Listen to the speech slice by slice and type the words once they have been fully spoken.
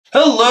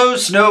Hello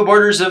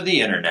snowboarders of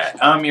the internet,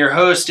 I'm your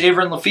host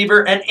Averin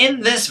Lefebvre, and in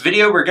this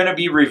video we're going to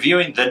be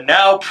reviewing the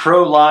Now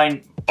Pro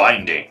Line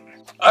binding.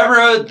 I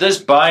rode this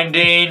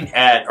binding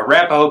at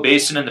Arapahoe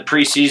Basin in the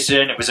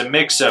preseason. It was a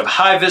mix of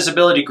high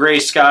visibility gray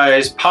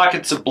skies,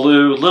 pockets of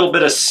blue, a little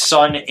bit of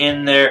sun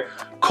in there,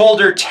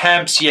 colder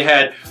temps. You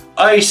had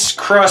ice,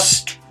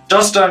 crust,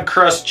 dust on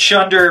crust,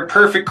 chunder,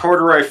 perfect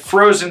corduroy,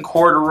 frozen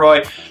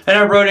corduroy, and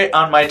I rode it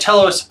on my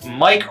Telos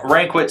Mike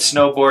Rankwit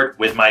snowboard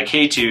with my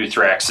K2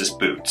 Thraxis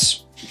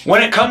boots.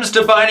 When it comes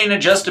to binding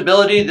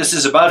adjustability, this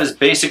is about as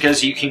basic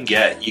as you can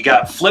get. You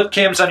got flip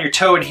cams on your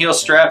toe and heel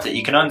strap that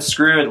you can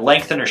unscrew and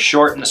lengthen or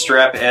shorten the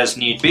strap as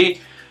need be.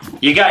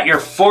 You got your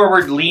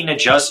forward lean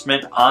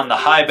adjustment on the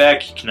high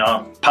back. You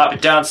can pop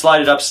it down,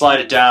 slide it up, slide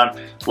it down,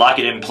 lock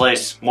it in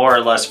place, more or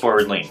less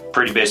forward lean.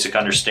 Pretty basic,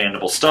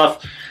 understandable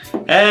stuff.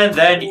 And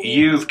then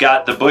you've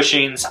got the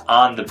bushings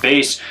on the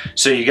base.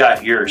 So you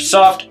got your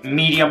soft,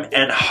 medium,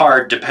 and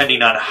hard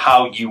depending on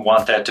how you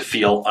want that to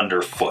feel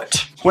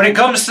underfoot. When it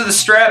comes to the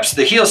straps,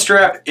 the heel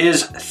strap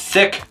is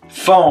thick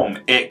foam.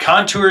 It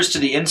contours to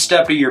the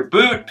instep of your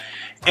boot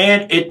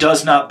and it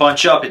does not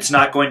bunch up. It's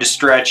not going to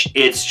stretch.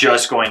 It's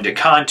just going to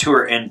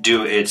contour and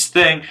do its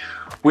thing.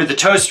 With the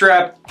toe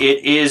strap,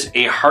 it is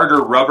a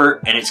harder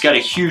rubber and it's got a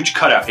huge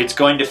cutout. It's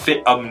going to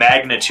fit a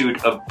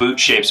magnitude of boot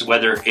shapes,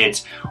 whether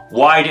it's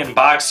wide and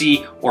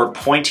boxy or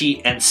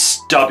pointy and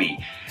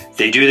stubby.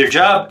 They do their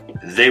job,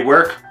 they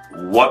work.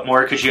 What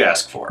more could you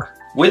ask for?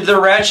 With the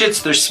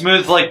ratchets, they're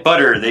smooth like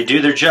butter. They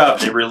do their job.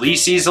 They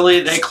release easily,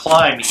 they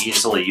climb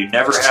easily. You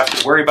never have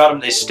to worry about them.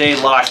 They stay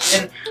locked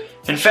in.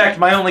 In fact,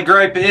 my only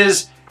gripe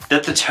is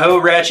that the toe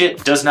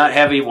ratchet does not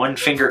have a one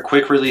finger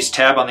quick release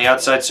tab on the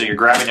outside, so you're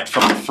grabbing it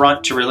from the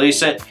front to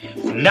release it.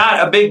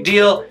 Not a big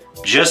deal,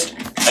 just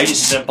a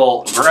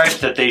simple gripe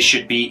that they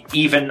should be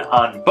even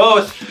on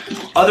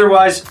both.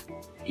 Otherwise,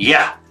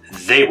 yeah,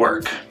 they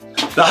work.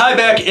 The high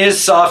back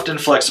is soft and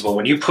flexible.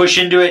 When you push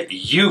into it,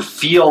 you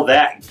feel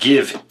that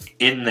give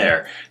in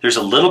there. There's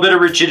a little bit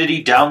of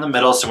rigidity down the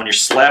middle, so when you're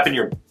slapping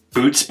your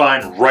boot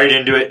spine right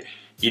into it,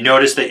 you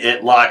notice that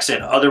it locks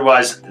in.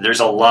 Otherwise,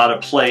 there's a lot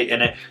of play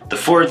in it. The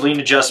forward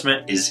lean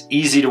adjustment is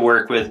easy to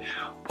work with.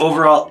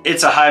 Overall,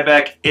 it's a high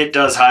back. It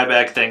does high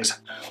back things.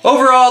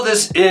 Overall,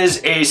 this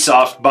is a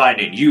soft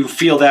binding. You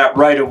feel that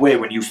right away.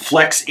 When you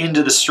flex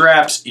into the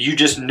straps, you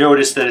just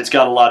notice that it's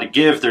got a lot of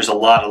give. There's a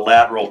lot of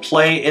lateral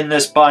play in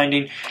this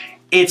binding.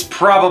 It's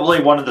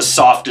probably one of the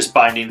softest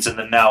bindings in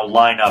the Now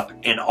lineup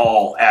in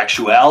all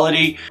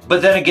actuality.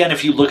 But then again,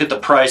 if you look at the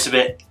price of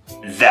it,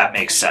 that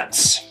makes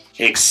sense.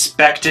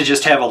 Expect to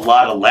just have a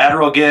lot of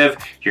lateral give.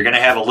 You're going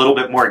to have a little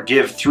bit more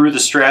give through the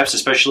straps,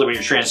 especially when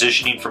you're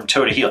transitioning from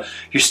toe to heel.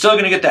 You're still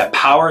going to get that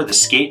power of the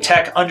skate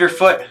tech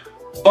underfoot,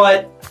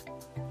 but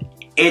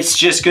it's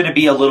just going to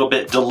be a little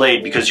bit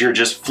delayed because you're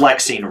just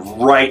flexing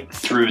right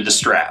through the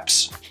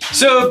straps.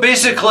 So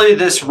basically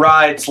this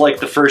rides like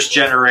the first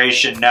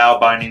generation Now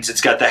bindings.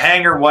 It's got the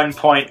hanger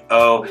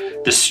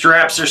 1.0. The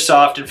straps are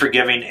soft and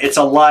forgiving. It's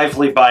a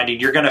lively binding.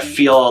 You're going to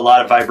feel a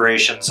lot of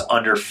vibrations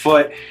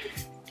underfoot.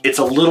 It's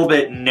a little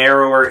bit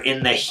narrower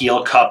in the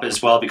heel cup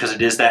as well because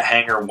it is that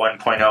hanger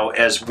 1.0,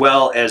 as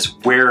well as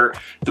where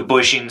the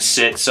bushings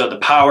sit. So the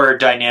power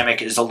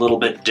dynamic is a little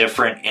bit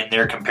different in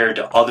there compared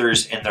to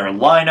others in their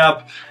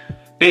lineup.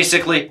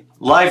 Basically,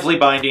 lively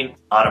binding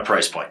on a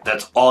price point.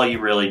 That's all you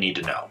really need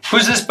to know.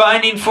 Who's this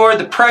binding for?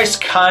 The price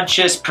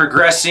conscious,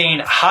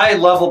 progressing, high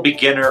level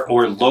beginner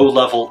or low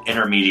level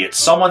intermediate.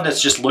 Someone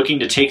that's just looking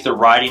to take their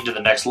riding to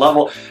the next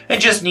level and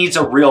just needs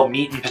a real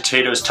meat and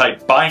potatoes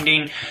type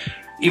binding,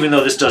 even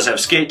though this does have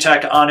skate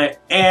tech on it,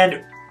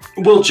 and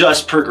will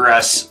just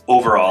progress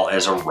overall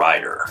as a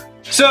rider.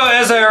 So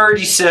as I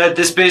already said,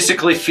 this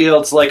basically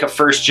feels like a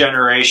first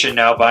generation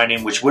Now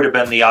binding, which would have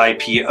been the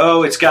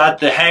IPO. It's got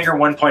the hanger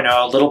 1.0,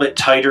 a little bit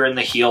tighter in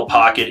the heel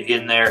pocket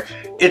in there.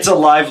 It's a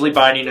lively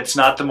binding. It's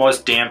not the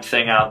most damp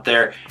thing out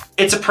there.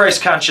 It's a price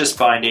conscious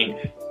binding.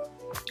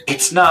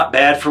 It's not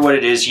bad for what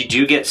it is. You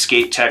do get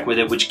skate tech with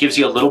it, which gives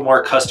you a little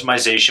more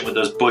customization with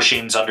those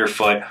bushings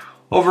underfoot.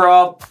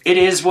 Overall, it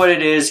is what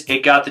it is.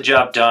 It got the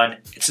job done.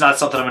 It's not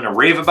something I'm going to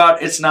rave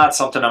about. It's not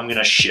something I'm going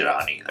to shit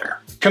on either.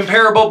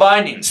 Comparable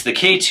bindings: the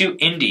K2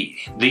 Indy,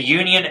 the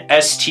Union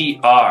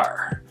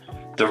STR,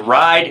 the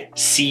Ride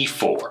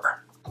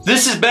C4.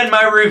 This has been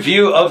my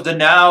review of the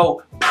Now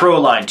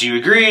Pro line. Do you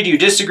agree? Do you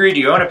disagree?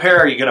 Do you own a pair?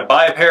 Are you going to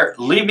buy a pair?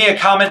 Leave me a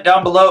comment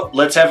down below.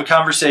 Let's have a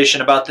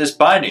conversation about this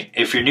binding.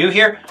 If you're new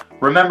here,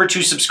 remember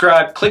to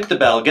subscribe, click the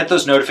bell, get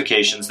those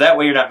notifications. That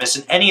way you're not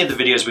missing any of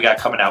the videos we got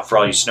coming out for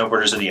all you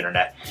snowboarders of the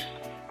internet.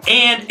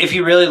 And if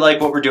you really like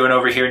what we're doing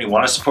over here and you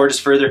want to support us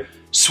further,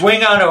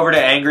 swing on over to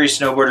Angry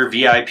Snowboarder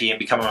VIP and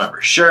become a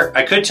member. Sure,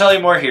 I could tell you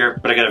more here,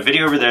 but I got a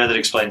video over there that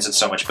explains it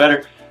so much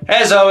better.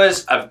 As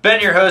always, I've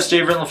been your host,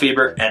 Averin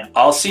Lefebvre, and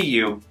I'll see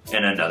you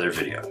in another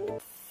video.